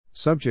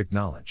Subject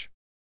knowledge.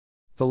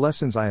 The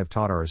lessons I have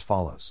taught are as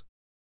follows.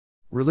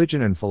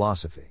 Religion and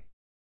philosophy.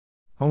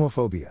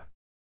 Homophobia.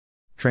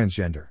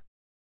 Transgender.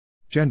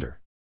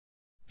 Gender.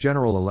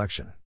 General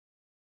election.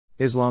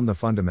 Islam, the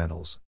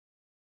fundamentals.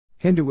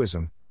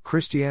 Hinduism,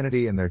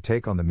 Christianity and their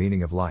take on the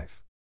meaning of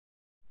life.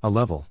 A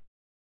level.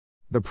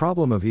 The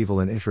problem of evil,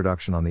 an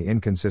introduction on the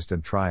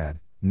inconsistent triad,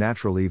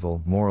 natural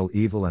evil, moral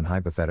evil and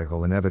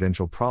hypothetical and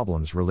evidential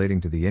problems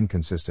relating to the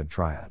inconsistent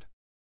triad.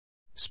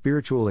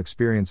 Spiritual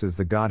experiences,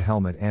 the God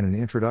helmet and an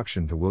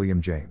introduction to William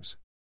James.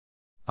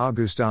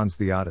 Augustine's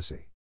The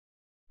Odyssey.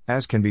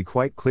 As can be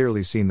quite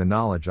clearly seen, the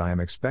knowledge I am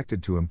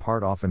expected to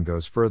impart often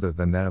goes further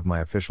than that of my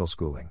official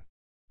schooling.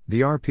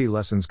 The RP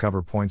lessons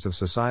cover points of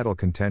societal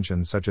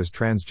contention such as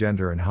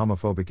transgender and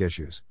homophobic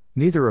issues,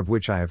 neither of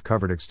which I have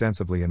covered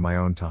extensively in my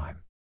own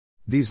time.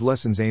 These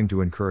lessons aim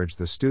to encourage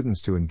the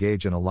students to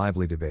engage in a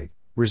lively debate,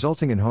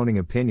 resulting in honing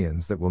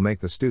opinions that will make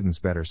the students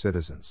better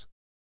citizens.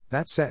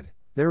 That said,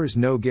 there is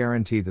no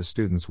guarantee the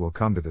students will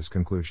come to this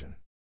conclusion.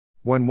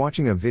 When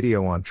watching a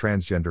video on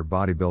transgender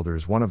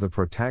bodybuilders, one of the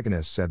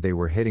protagonists said they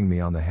were hitting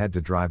me on the head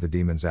to drive the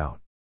demons out.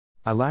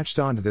 I latched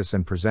onto this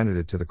and presented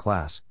it to the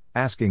class,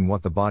 asking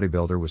what the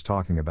bodybuilder was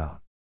talking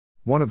about.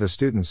 One of the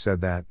students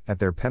said that, at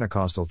their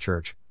Pentecostal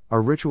church,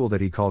 a ritual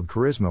that he called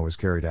charisma was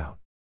carried out.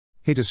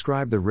 He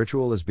described the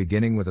ritual as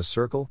beginning with a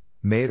circle,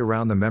 made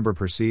around the member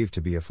perceived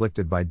to be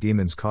afflicted by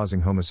demons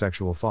causing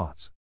homosexual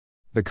thoughts.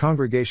 The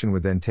congregation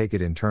would then take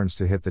it in turns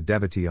to hit the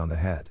devotee on the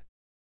head.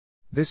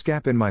 This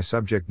gap in my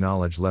subject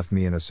knowledge left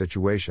me in a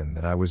situation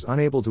that I was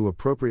unable to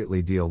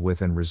appropriately deal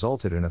with and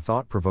resulted in a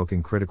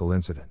thought-provoking critical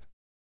incident.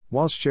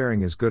 Whilst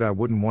sharing is good, I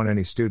wouldn't want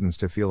any students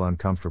to feel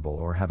uncomfortable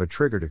or have a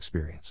triggered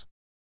experience.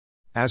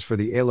 As for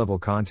the A-level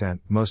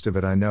content, most of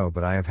it I know,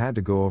 but I have had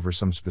to go over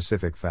some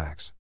specific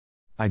facts.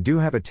 I do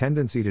have a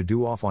tendency to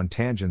do off on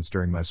tangents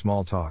during my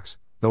small talks,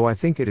 though I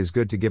think it is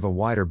good to give a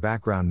wider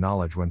background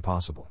knowledge when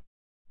possible.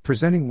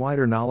 Presenting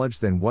wider knowledge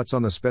than what's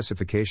on the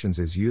specifications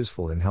is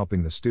useful in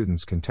helping the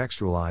students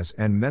contextualize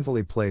and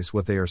mentally place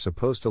what they are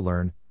supposed to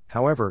learn.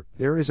 However,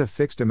 there is a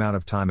fixed amount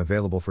of time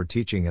available for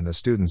teaching and the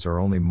students are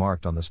only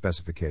marked on the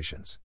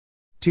specifications.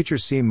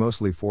 Teachers seem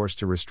mostly forced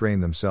to restrain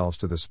themselves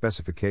to the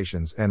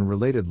specifications and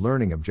related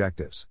learning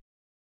objectives.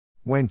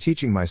 When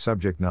teaching my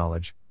subject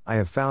knowledge, I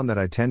have found that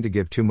I tend to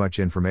give too much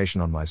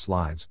information on my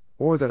slides,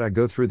 or that I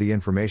go through the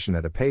information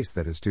at a pace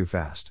that is too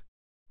fast.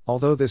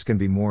 Although this can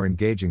be more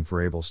engaging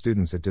for able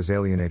students, it does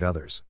alienate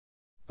others.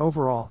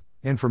 Overall,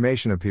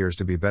 information appears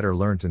to be better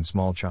learnt in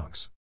small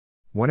chunks.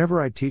 Whenever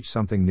I teach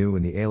something new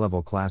in the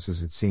A-level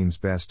classes, it seems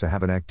best to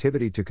have an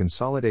activity to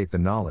consolidate the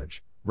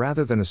knowledge,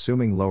 rather than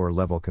assuming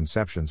lower-level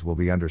conceptions will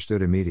be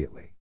understood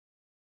immediately.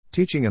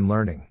 Teaching and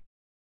learning.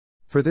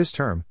 For this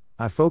term,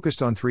 I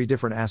focused on 3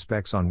 different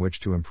aspects on which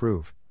to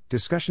improve: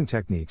 discussion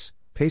techniques,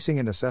 pacing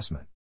and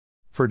assessment.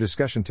 For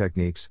discussion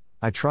techniques,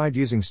 I tried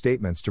using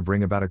statements to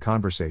bring about a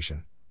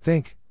conversation.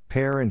 Think,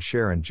 pair and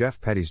share and Jeff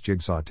Petty's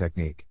jigsaw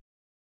technique.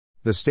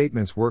 The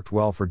statements worked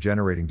well for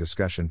generating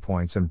discussion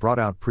points and brought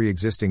out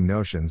pre-existing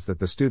notions that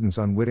the students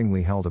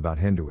unwittingly held about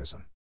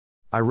Hinduism.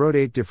 I wrote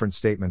 8 different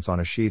statements on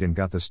a sheet and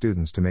got the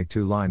students to make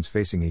 2 lines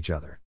facing each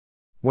other.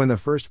 When the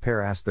first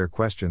pair asked their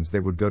questions, they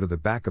would go to the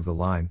back of the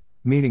line,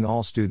 meaning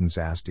all students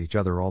asked each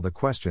other all the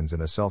questions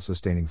in a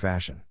self-sustaining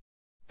fashion.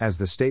 As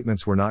the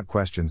statements were not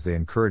questions, they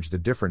encouraged a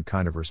different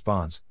kind of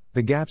response,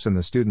 the gaps in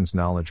the students'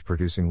 knowledge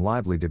producing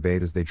lively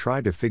debate as they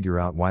tried to figure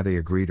out why they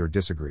agreed or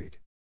disagreed.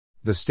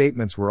 The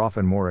statements were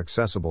often more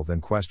accessible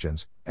than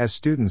questions, as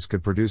students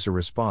could produce a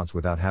response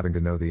without having to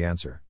know the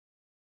answer.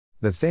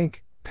 The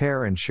think,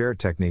 pair and share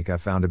technique I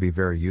found to be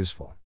very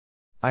useful.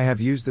 I have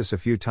used this a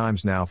few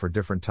times now for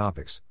different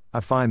topics.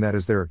 I find that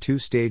as there are 2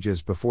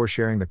 stages before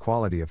sharing, the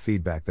quality of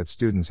feedback that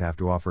students have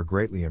to offer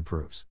greatly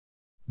improves.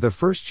 The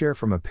first share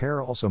from a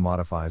pair also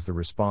modifies the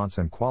response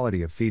and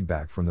quality of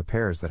feedback from the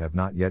pairs that have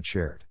not yet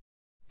shared.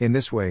 In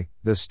this way,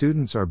 the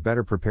students are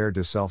better prepared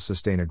to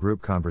self-sustain a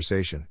group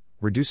conversation,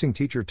 reducing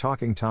teacher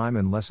talking time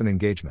and lesson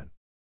engagement.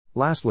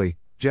 Lastly,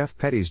 Jeff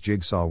Petty's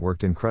jigsaw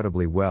worked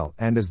incredibly well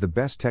and is the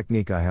best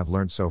technique I have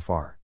learned so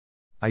far.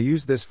 I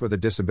used this for the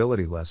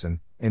disability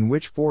lesson, in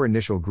which 4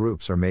 initial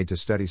groups are made to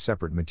study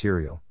separate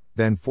material,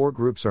 then 4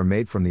 groups are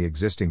made from the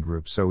existing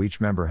groups so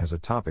each member has a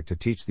topic to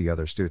teach the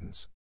other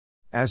students.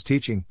 As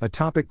teaching a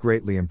topic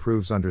greatly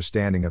improves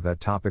understanding of that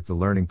topic, the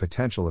learning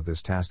potential of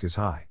this task is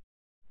high.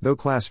 Though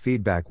class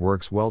feedback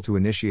works well to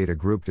initiate a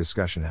group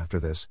discussion after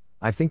this,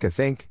 I think a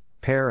think,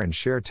 pair and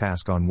share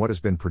task on what has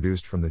been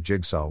produced from the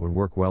jigsaw would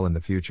work well in the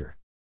future.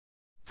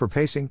 For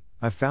pacing,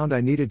 I found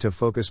I needed to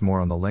focus more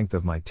on the length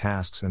of my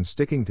tasks and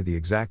sticking to the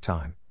exact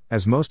time,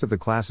 as most of the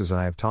classes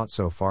I have taught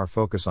so far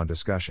focus on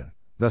discussion,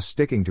 thus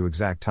sticking to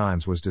exact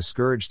times was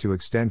discouraged to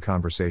extend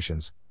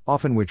conversations,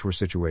 often which were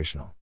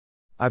situational.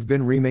 I've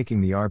been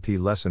remaking the RP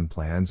lesson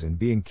plans and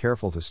being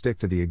careful to stick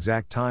to the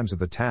exact times of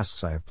the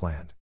tasks I have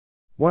planned.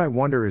 What I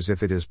wonder is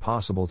if it is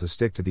possible to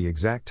stick to the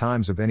exact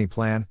times of any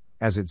plan,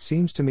 as it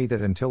seems to me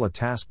that until a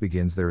task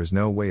begins there is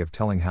no way of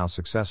telling how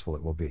successful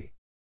it will be.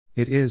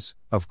 It is,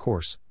 of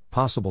course,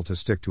 possible to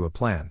stick to a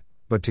plan,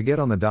 but to get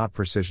on the dot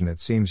precision it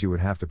seems you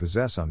would have to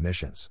possess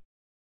omniscience.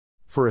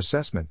 For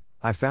assessment,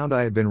 I found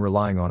I had been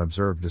relying on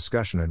observed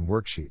discussion and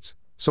worksheets,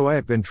 so I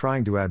have been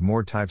trying to add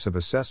more types of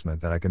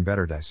assessment that I can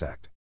better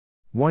dissect.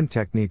 One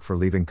technique for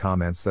leaving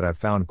comments that I've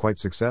found quite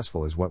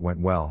successful is what went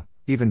well,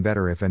 even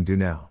better if and do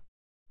now.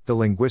 The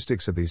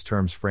linguistics of these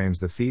terms frames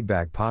the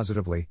feedback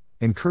positively,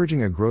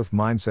 encouraging a growth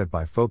mindset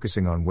by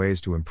focusing on ways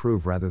to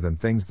improve rather than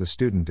things the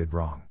student did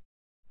wrong.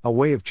 A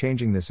way of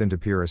changing this into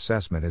peer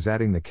assessment is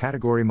adding the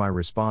category my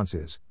response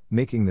is,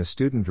 making the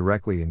student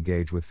directly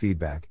engage with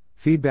feedback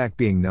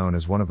being known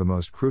as one of the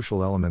most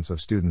crucial elements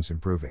of students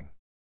improving.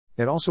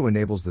 It also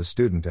enables the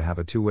student to have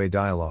a two-way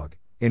dialogue,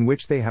 in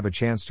which they have a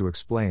chance to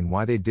explain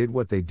why they did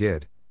what they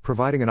did,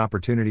 providing an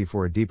opportunity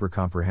for a deeper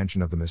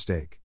comprehension of the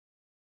mistake.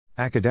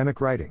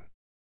 Academic writing.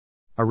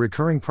 A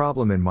recurring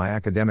problem in my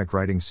academic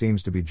writing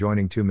seems to be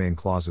joining two main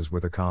clauses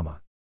with a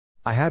comma.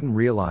 I hadn't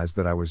realized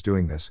that I was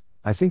doing this.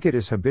 I think it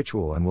is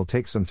habitual and will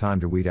take some time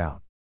to weed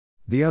out.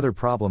 The other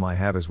problem I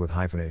have is with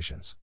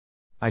hyphenations.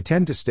 I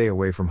tend to stay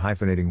away from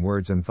hyphenating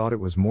words and thought it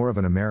was more of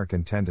an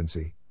American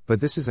tendency,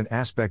 but this is an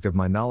aspect of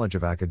my knowledge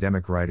of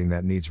academic writing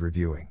that needs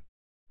reviewing.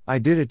 I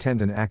did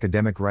attend an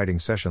academic writing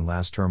session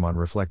last term on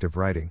reflective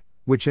writing,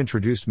 which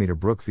introduced me to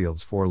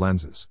Brookfield's 4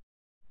 lenses.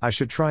 I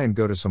should try and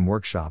go to some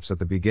workshops at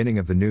the beginning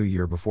of the new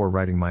year before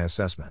writing my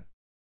assessment.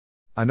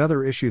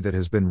 Another issue that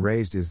has been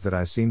raised is that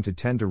I seem to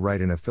tend to write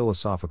in a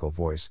philosophical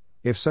voice,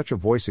 if such a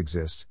voice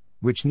exists,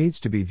 which needs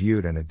to be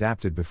viewed and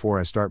adapted before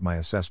I start my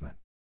assessment.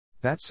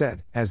 That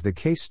said, as the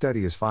case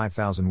study is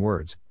 5,000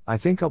 words, I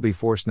think I'll be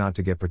forced not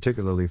to get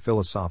particularly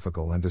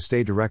philosophical and to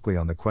stay directly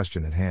on the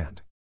question at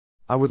hand.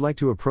 I would like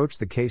to approach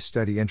the case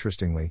study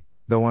interestingly,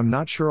 though I'm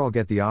not sure I'll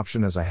get the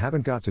option as I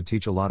haven't got to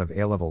teach a lot of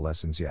A-level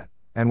lessons yet,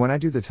 and when I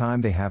do the time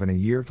they have in a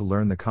year to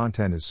learn the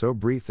content is so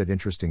brief that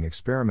interesting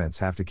experiments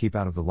have to keep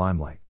out of the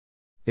limelight.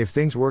 If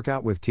things work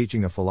out with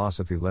teaching a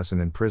philosophy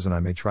lesson in prison I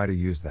may try to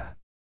use that.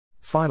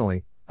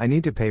 Finally, I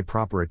need to pay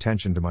proper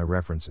attention to my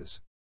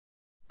references.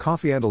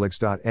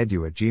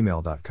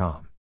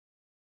 coffeeandalex.edu@gmail.com.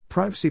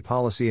 Privacy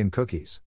policy and cookies.